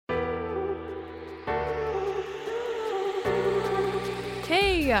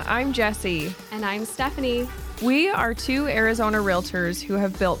Hey, I'm Jessie. And I'm Stephanie. We are two Arizona realtors who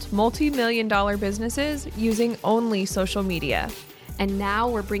have built multi-million-dollar businesses using only social media. And now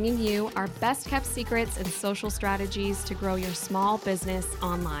we're bringing you our best kept secrets and social strategies to grow your small business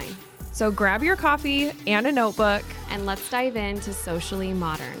online. So grab your coffee and a notebook. And let's dive into Socially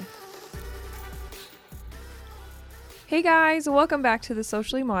Modern. Hey guys, welcome back to the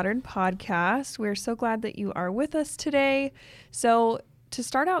Socially Modern podcast. We're so glad that you are with us today. So to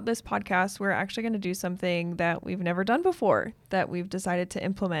start out this podcast, we're actually going to do something that we've never done before, that we've decided to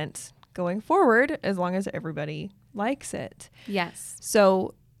implement going forward, as long as everybody likes it. Yes.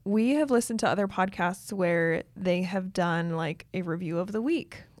 So we have listened to other podcasts where they have done like a review of the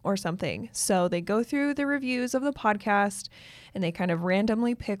week or something. So they go through the reviews of the podcast and they kind of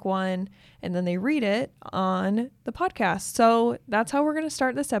randomly pick one and then they read it on the podcast. So that's how we're going to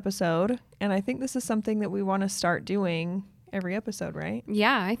start this episode. And I think this is something that we want to start doing every episode, right?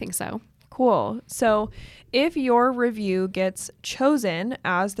 Yeah, I think so. Cool. So if your review gets chosen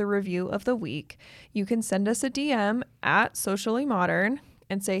as the review of the week, you can send us a DM at Socially Modern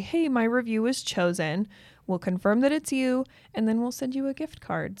and say, hey, my review is chosen. We'll confirm that it's you, and then we'll send you a gift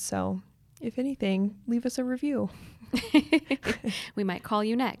card. So if anything, leave us a review. We might call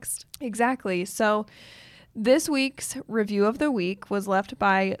you next. Exactly. So this week's review of the week was left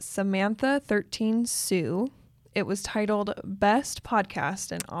by Samantha13 Sue. It was titled Best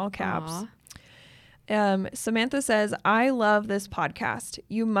Podcast in all caps. Samantha says, I love this podcast.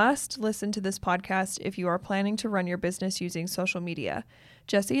 You must listen to this podcast if you are planning to run your business using social media.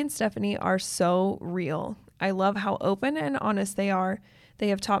 Jessie and Stephanie are so real. I love how open and honest they are. They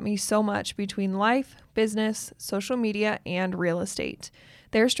have taught me so much between life, business, social media, and real estate.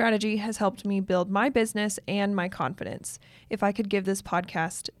 Their strategy has helped me build my business and my confidence. If I could give this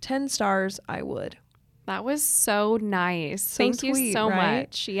podcast 10 stars, I would. That was so nice. Thank sweet, you so right?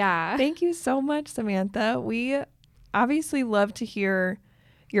 much. Yeah. Thank you so much, Samantha. We obviously love to hear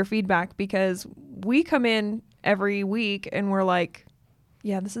your feedback because we come in every week and we're like,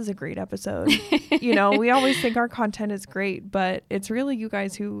 yeah, this is a great episode. You know, we always think our content is great, but it's really you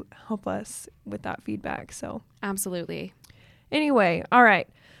guys who help us with that feedback. So Absolutely. anyway, all right.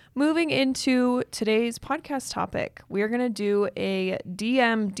 Moving into today's podcast topic, we are going to do a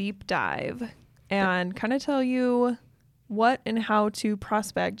DM deep dive and kind of tell you what and how to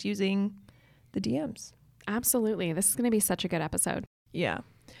prospect using the DMs. Absolutely. This is going to be such a good episode. Yeah.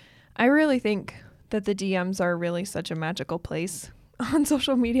 I really think that the DMs are really such a magical place on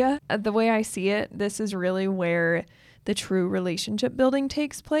social media. The way I see it, this is really where the true relationship building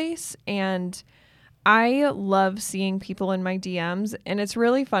takes place. And I love seeing people in my DMs, and it's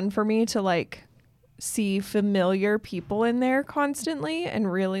really fun for me to like see familiar people in there constantly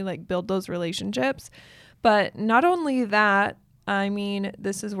and really like build those relationships. But not only that, I mean,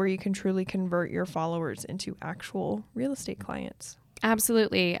 this is where you can truly convert your followers into actual real estate clients.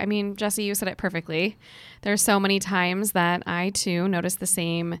 Absolutely. I mean, Jessie, you said it perfectly. There's so many times that I too notice the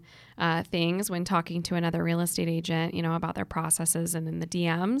same things when talking to another real estate agent, you know, about their processes and in the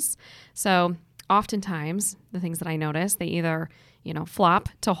DMs. So oftentimes the things that I notice, they either, you know, flop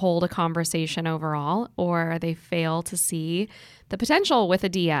to hold a conversation overall, or they fail to see the potential with a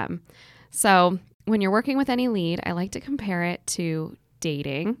DM. So when you're working with any lead, I like to compare it to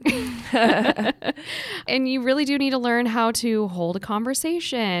dating. And you really do need to learn how to hold a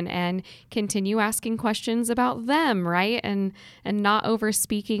conversation and continue asking questions about them, right? And not over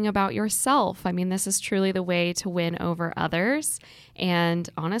speaking about yourself. I mean, this is truly the way to win over others. And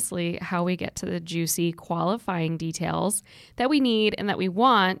honestly, how we get to the juicy qualifying details that we need and that we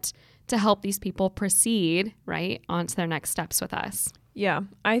want to help these people proceed, right, on to their next steps with us. Yeah,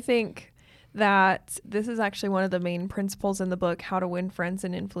 I think that this is actually one of the main principles in the book, How to Win Friends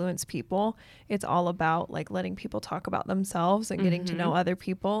and Influence People. It's all about like letting people talk about themselves and getting to know other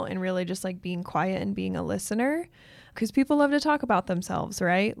people and really just like being quiet and being a listener, because people love to talk about themselves,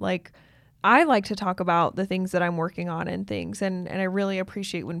 right? Like I like to talk about the things that I'm working on and things. And I really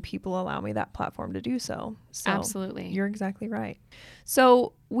appreciate when people allow me that platform to do so. So Absolutely. You're exactly right.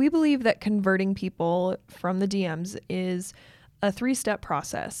 So we believe that converting people from the DMs is a 3-step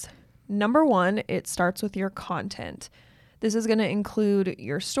process. Number 1, it starts with your content. This is going to include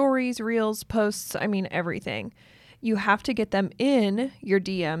your stories, reels, posts, I mean, everything. You have to get them in your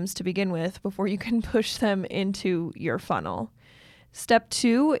DMs to begin with before you can push them into your funnel. Step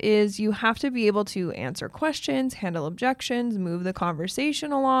 2 is you have to be able to answer questions, handle objections, move the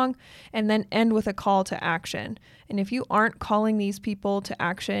conversation along, and then end with a call to action. And if you aren't calling these people to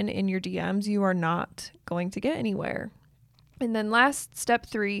action in your DMs, you are not going to get anywhere. And then last, step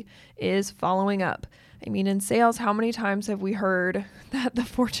 3 is following up. I mean, in sales, how many times have we heard that the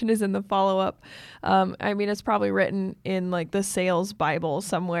fortune is in the follow-up? I mean, it's probably written in like the sales Bible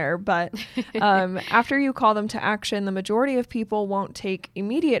somewhere, but after you call them to action, the majority of people won't take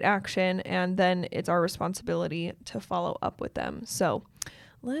immediate action, and then it's our responsibility to follow up with them. So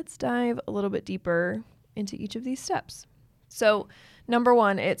let's dive a little bit deeper into each of these steps. So number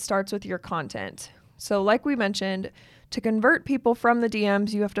 1, it starts with your content. So like we mentioned, to convert people from the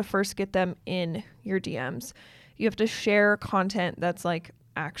DMs, you have to first get them in your DMs. You have to share content that's like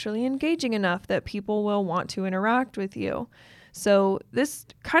actually engaging enough that people will want to interact with you. So this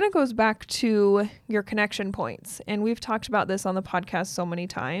kind of goes back to your connection points. And we've talked about this on the podcast so many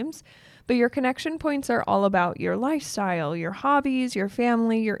times, but your connection points are all about your lifestyle, your hobbies, your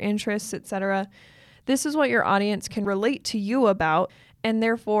family, your interests, etc. This is what your audience can relate to you about, and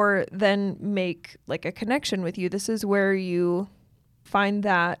therefore then make like a connection with you. This is where you find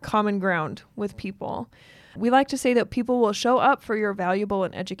that common ground with people. We like to say that people will show up for your valuable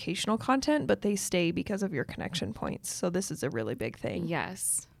and educational content, but they stay because of your connection points. So this is a really big thing.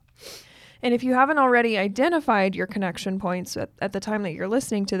 Yes. And if you haven't already identified your connection points at the time that you're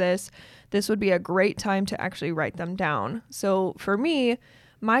listening to this would be a great time to actually write them down. So for me,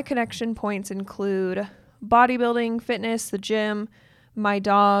 my connection points include bodybuilding, fitness, the gym, my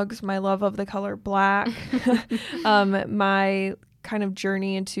dogs, my love of the color black, my kind of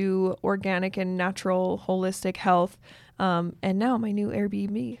journey into organic and natural holistic health, and now my new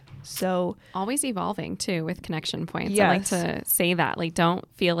Airbnb. So always evolving too with connection points. Yes. I like to say that, like, don't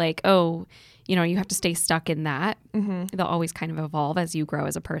feel like, oh, you know, you have to stay stuck in that. Mm-hmm. They'll always kind of evolve as you grow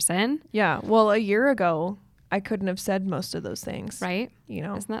as a person. Yeah. Well, a year ago, I couldn't have said most of those things. Right. You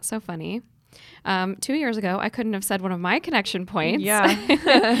know, Isn't that so funny? 2 years ago, I couldn't have said one of my connection points.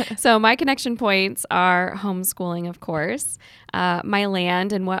 Yeah. So my connection points are homeschooling, of course, my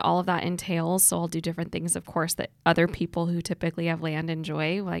land and what all of that entails. So I'll do different things, of course, that other people who typically have land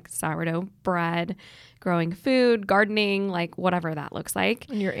enjoy, like sourdough bread, growing food, gardening, like whatever that looks like.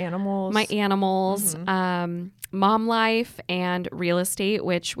 And your animals. My animals, mom life, and real estate,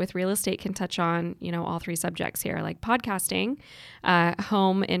 which with real estate can touch on, you know, all 3 subjects here, like podcasting,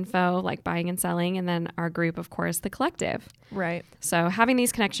 home info, like buying and selling, and then our group, of course, the collective. Right. So having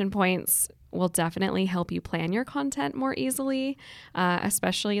these connection points will definitely help you plan your content more easily,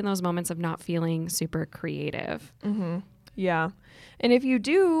 especially in those moments of not feeling super creative. Mm-hmm. Yeah. And if you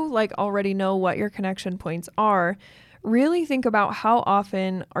do like already know what your connection points are, really think about how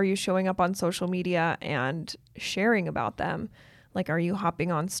often are you showing up on social media and sharing about them. Like, are you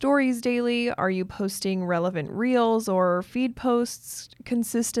hopping on stories daily? Are you posting relevant reels or feed posts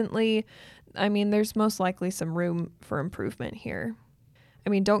consistently? I mean, there's most likely some room for improvement here. I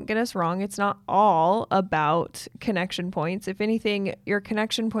mean, don't get us wrong. It's not all about connection points. If anything, your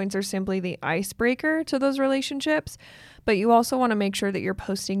connection points are simply the icebreaker to those relationships, but you also want to make sure that you're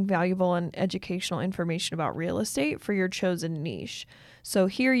posting valuable and educational information about real estate for your chosen niche. So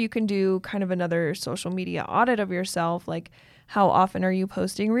here you can do kind of another social media audit of yourself, like how often are you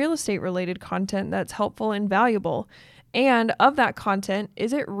posting real estate related content that's helpful and valuable? And of that content,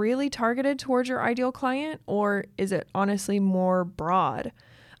 is it really targeted towards your ideal client, or is it honestly more broad?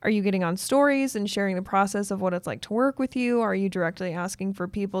 Are you getting on stories and sharing the process of what it's like to work with you? Are you directly asking for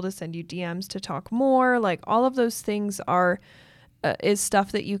people to send you DMs to talk more? Like, all of those things is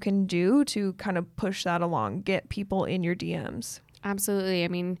stuff that you can do to kind of push that along, get people in your DMs. Absolutely. I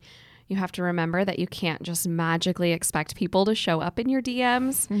mean, you have to remember that you can't just magically expect people to show up in your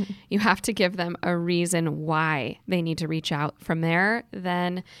DMs. Mm-hmm. You have to give them a reason why they need to reach out. From there,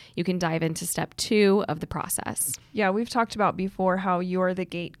 then you can dive into step 2 of the process. Yeah, we've talked about before how you're the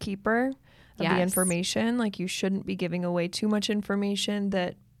gatekeeper of Yes. the information. Like, you shouldn't be giving away too much information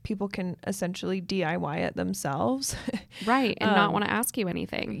that people can essentially DIY it themselves. Right. And not want to ask you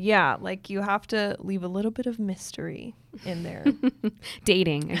anything. Yeah. Like, you have to leave a little bit of mystery in there.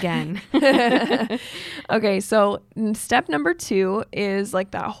 Dating again. Okay. So step number 2 is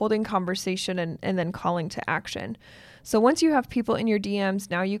like that holding conversation and then calling to action. So once you have people in your DMs,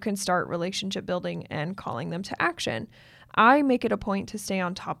 now you can start relationship building and calling them to action. I make it a point to stay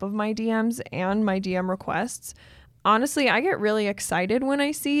on top of my DMs and my DM requests. Honestly, I get really excited when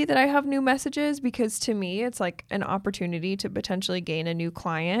I see that I have new messages, because to me, it's like an opportunity to potentially gain a new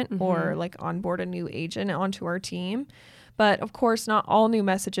client or like onboard a new agent onto our team. But of course, not all new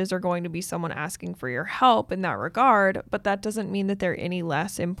messages are going to be someone asking for your help in that regard, but that doesn't mean that they're any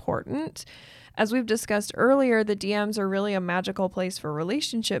less important. As we've discussed earlier, the DMs are really a magical place for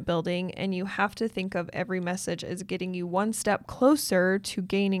relationship building, and you have to think of every message as getting you one step closer to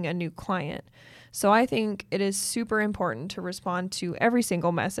gaining a new client. So I think it is super important to respond to every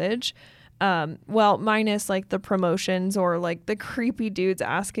single message. Well, minus like the promotions or like the creepy dudes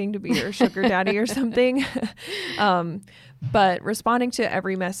asking to be your sugar daddy or something. But responding to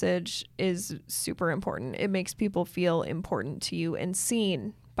every message is super important. It makes people feel important to you and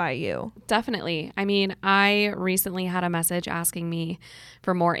seen by you. Definitely. I mean, I recently had a message asking me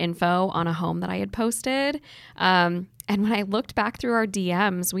for more info on a home that I had posted. And when I looked back through our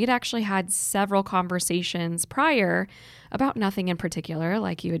DMs, we'd actually had several conversations prior about nothing in particular,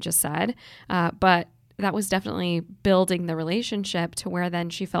 like you had just said. But that was definitely building the relationship to where then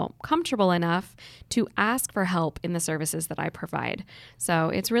she felt comfortable enough to ask for help in the services that I provide. So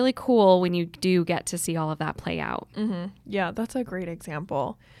it's really cool when you do get to see all of that play out. Mm-hmm. Yeah, that's a great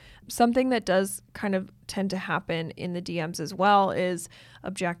example. Something that does kind of tend to happen in the DMs as well is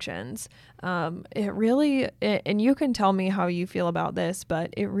objections. It really, and you can tell me how you feel about this,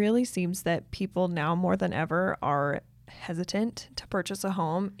 but it really seems that people now more than ever are hesitant to purchase a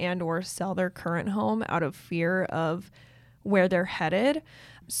home and or sell their current home out of fear of where they're headed.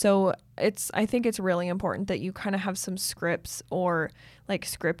 So I think it's really important that you kind of have some scripts or like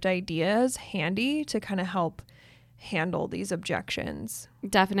script ideas handy to kind of help handle these objections.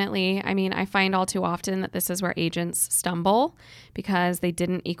 Definitely. I mean, I find all too often that this is where agents stumble because they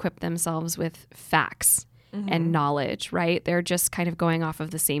didn't equip themselves with facts. Mm-hmm. And knowledge, right? They're just kind of going off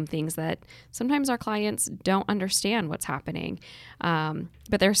of the same things that sometimes our clients don't understand what's happening.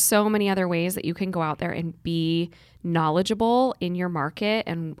 But there's so many other ways that you can go out there and be knowledgeable in your market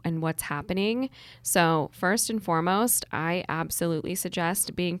and what's happening. So first and foremost, I absolutely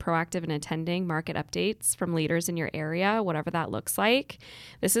suggest being proactive and attending market updates from leaders in your area, whatever that looks like.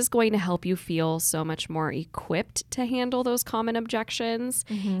 This is going to help you feel so much more equipped to handle those common objections.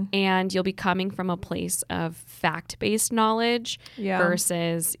 Mm-hmm. And you'll be coming from a place of fact-based knowledge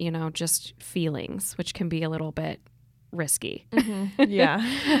versus, just feelings, which can be a little bit risky. Mm-hmm.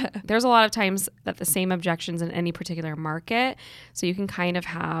 Yeah. There's a lot of times that the same objections in any particular market. So you can kind of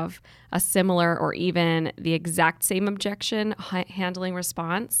have a similar or even the exact same objection handling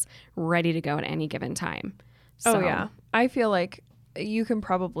response ready to go at any given time. So, yeah. I feel like you can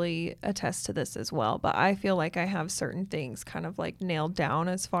probably attest to this as well, but I feel like I have certain things kind of like nailed down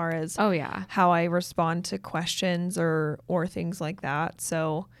as far as how I respond to questions or things like that.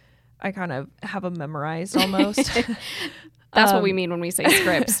 So I kind of have them memorized almost. That's what we mean when we say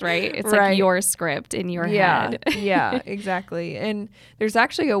scripts, right? It's like your script in your head. Yeah, exactly. And there's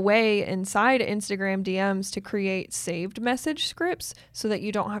actually a way inside Instagram DMs to create saved message scripts so that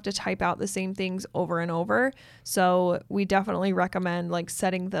you don't have to type out the same things over and over. So we definitely recommend like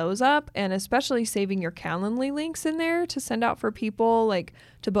setting those up and especially saving your Calendly links in there to send out for people like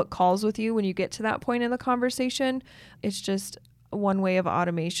to book calls with you when you get to that point in the conversation. It's just one way of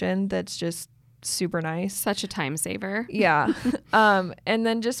automation that's just super nice. Such a time saver. Yeah. And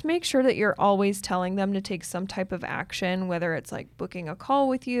then just make sure that you're always telling them to take some type of action, whether it's like booking a call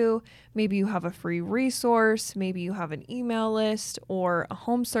with you, maybe you have a free resource, maybe you have an email list or a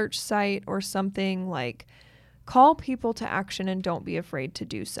home search site or something. Like call people to action and don't be afraid to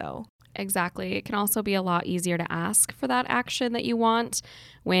do so. Exactly. It can also be a lot easier to ask for that action that you want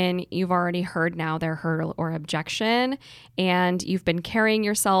when you've already heard now their hurdle or objection and you've been carrying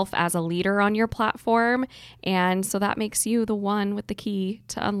yourself as a leader on your platform. And so that makes you the one with the key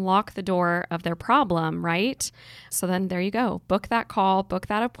to unlock the door of their problem, right? So then there you go. Book that call, book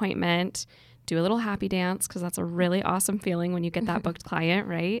that appointment, do a little happy dance because that's a really awesome feeling when you get that booked client,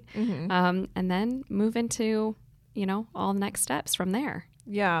 right? Mm-hmm. And then move into, all the next steps from there.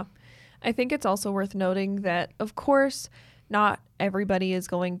 Yeah. I think it's also worth noting that, of course, not everybody is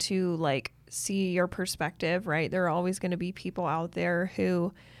going to like see your perspective, right? There are always going to be people out there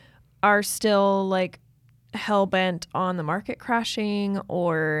who are still like hell-bent on the market crashing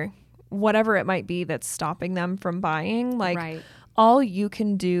or whatever it might be that's stopping them from buying. Like all you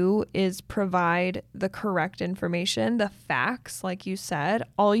can do is provide the correct information, the facts, like you said.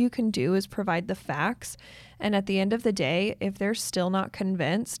 All you can do is provide the facts. And at the end of the day, if they're still not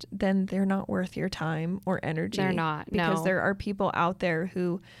convinced, then they're not worth your time or energy. They're not. Because there are people out there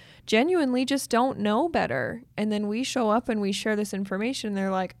who genuinely just don't know better. And then we show up and we share this information. And they're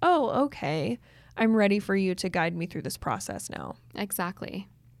like, oh, okay, I'm ready for you to guide me through this process now. Exactly.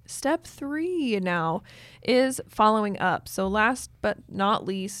 Step 3 now is following up. So last but not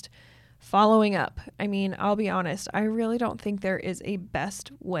least, following up. I mean, I'll be honest, I really don't think there is a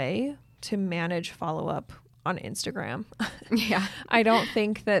best way to manage follow-up on Instagram. Yeah. I don't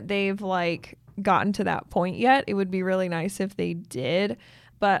think that they've like gotten to that point yet. It would be really nice if they did,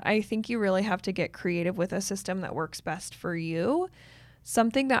 but I think you really have to get creative with a system that works best for you.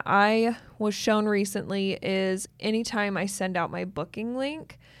 Something that I was shown recently is anytime I send out my booking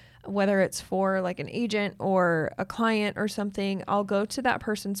link, whether it's for like an agent or a client or something, I'll go to that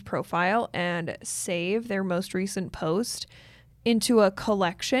person's profile and save their most recent post into a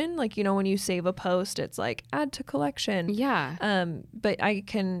collection. Like, you know, when you save a post, it's like add to collection. Yeah. But I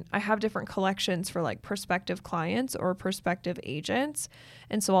have different collections for like prospective clients or prospective agents.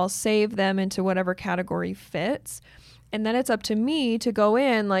 And so I'll save them into whatever category fits. And then it's up to me to go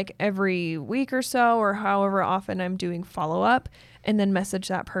in like every week or so, or however often I'm doing follow up, and then message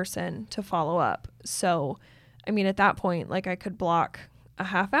that person to follow up. So, I mean, at that point, like I could block a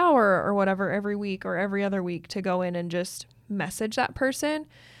half hour or whatever every week or every other week to go in and just message that person.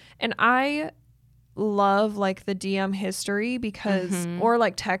 And I love like the DM history because, or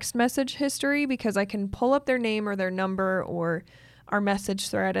like text message history, because I can pull up their name or their number or our message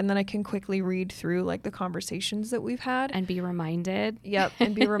thread, and then I can quickly read through like the conversations that we've had And be reminded. Yep.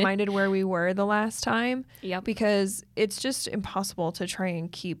 And be reminded where we were the last time. Yep. Because it's just impossible to try and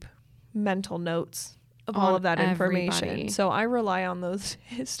keep mental notes of On all of that information. everybody. So I rely on those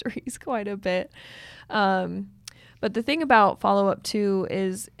histories quite a bit. But the thing about follow up too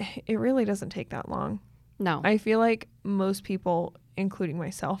is it really doesn't take that long. No. I feel like most people, including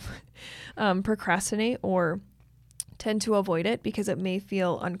myself, procrastinate or tend to avoid it because it may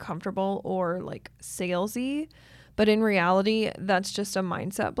feel uncomfortable or like salesy. But in reality, that's just a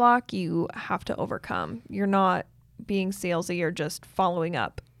mindset block you have to overcome. You're not being salesy, you're just following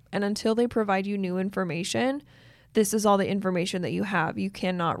up. And until they provide you new information, this is all the information that you have. You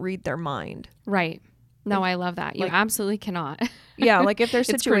cannot read their mind. Right. No, I love that. You like- absolutely cannot. Yeah, like if their It's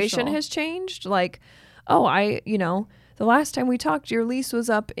situation crucial. has changed, like, oh, the last time we talked, your lease was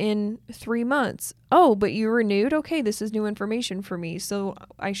up in 3 months. Oh, but you renewed? Okay, this is new information for me. So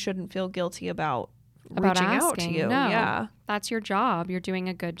I shouldn't feel guilty about reaching out to asking. you. No, Yeah. that's your job. You're doing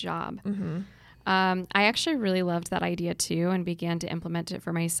a good job. Mm-hmm. I actually really loved that idea too and began to implement it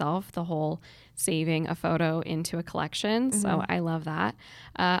for myself, the whole saving a photo into a collection. So I love that.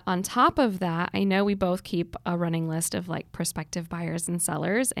 On top of that, I know we both keep a running list of like prospective buyers and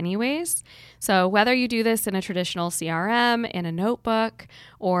sellers anyways. So whether you do this in a traditional CRM, in a notebook,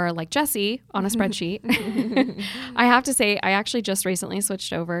 or like Jesse on a spreadsheet, I have to say, I actually just recently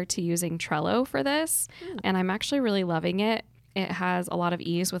switched over to using Trello for this, and I'm actually really loving it. It has a lot of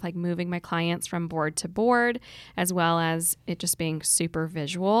ease with like moving my clients from board to board, as well as it just being super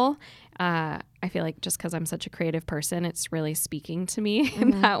visual. I feel like just because I'm such a creative person, it's really speaking to me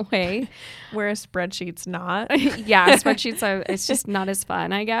in that way. Whereas spreadsheets not. Yeah, spreadsheets it's just not as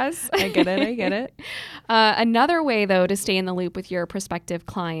fun, I guess. I get it. Another way, though, to stay in the loop with your prospective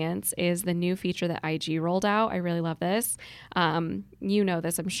clients is the new feature that IG rolled out. I really love this. You know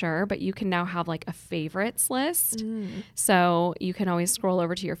this, I'm sure, but you can now have like a favorites list. So you can always scroll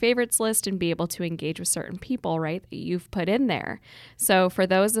over to your favorites list and be able to engage with certain people, right, that you've put in there. So for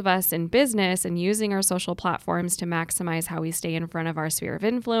those of us in business and using our social platforms to maximize how we stay in front of our sphere of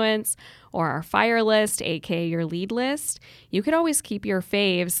influence or our fire list, aka your lead list, you could always keep your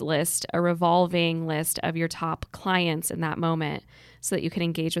faves list a revolving list of your top clients in that moment so that you can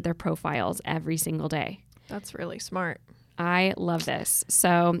engage with their profiles every single day. That's really smart. I love this.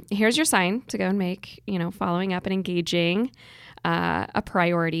 So here's your sign to go and make, following up and engaging a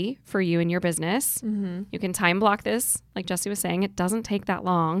priority for you and your business. You can time block this. Like Jesse was saying, it doesn't take that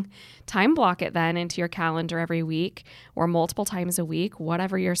long. Time block it then into your calendar every week or multiple times a week,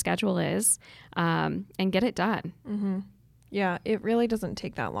 whatever your schedule is, and get it done. Yeah, it really doesn't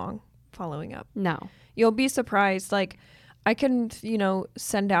take that long following up. No. You'll be surprised. Like I can,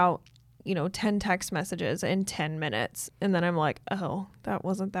 send out 10 text messages in 10 minutes. And then I'm like, oh, that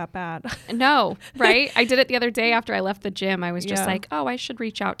wasn't that bad. No, right? I did it the other day after I left the gym. I was just Yeah. like, oh, I should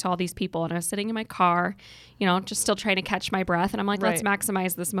reach out to all these people. And I was sitting in my car, just still trying to catch my breath. And I'm like, let's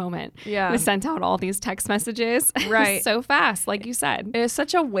maximize this moment. Yeah. We sent out all these text messages Right. so fast, like you said. It's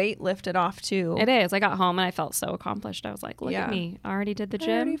such a weight lifted off too. It is. I got home and I felt so accomplished. I was like, look Yeah. at me. I already did the I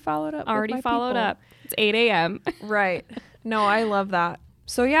gym. already followed up. with Already my followed people. up. It's 8 a.m. Right. No, I love that.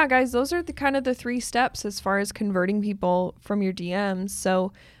 So yeah, guys, those are the kind of the 3 steps as far as converting people from your DMs.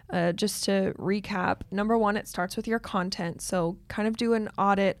 So just to recap, number 1, it starts with your content. So kind of do an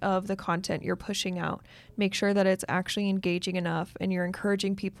audit of the content you're pushing out. Make sure that it's actually engaging enough and you're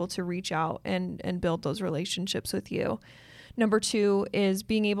encouraging people to reach out and build those relationships with you. Number 2 is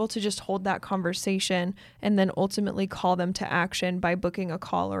being able to just hold that conversation and then ultimately call them to action by booking a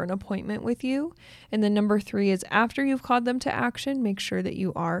call or an appointment with you. And then number 3 is after you've called them to action, make sure that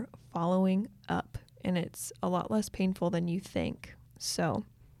you are following up. And it's a lot less painful than you think. So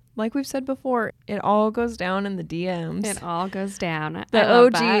like we've said before, it all goes down in the DMs. It all goes down. The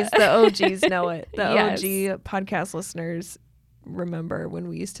OGs know it. The Yes. OG podcast listeners remember when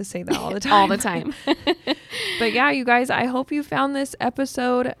we used to say that all the time. All the time. But yeah, you guys, I hope you found this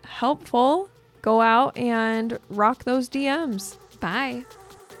episode helpful. Go out and rock those DMs. Bye.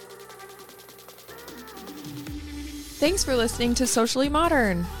 Thanks for listening to Socially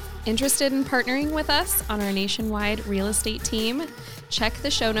Modern. Interested in partnering with us on our nationwide real estate team? Check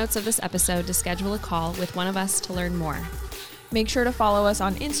the show notes of this episode to schedule a call with one of us to learn more. Make sure to follow us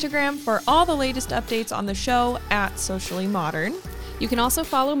on Instagram for all the latest updates on the show at Socially Modern. You can also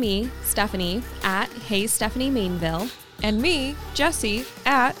follow me, Stephanie, at Hey Stephanie Mainville. And me, Jessie,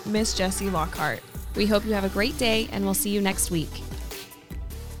 at Miss Jessie Lockhart. We hope you have a great day, and we'll see you next week.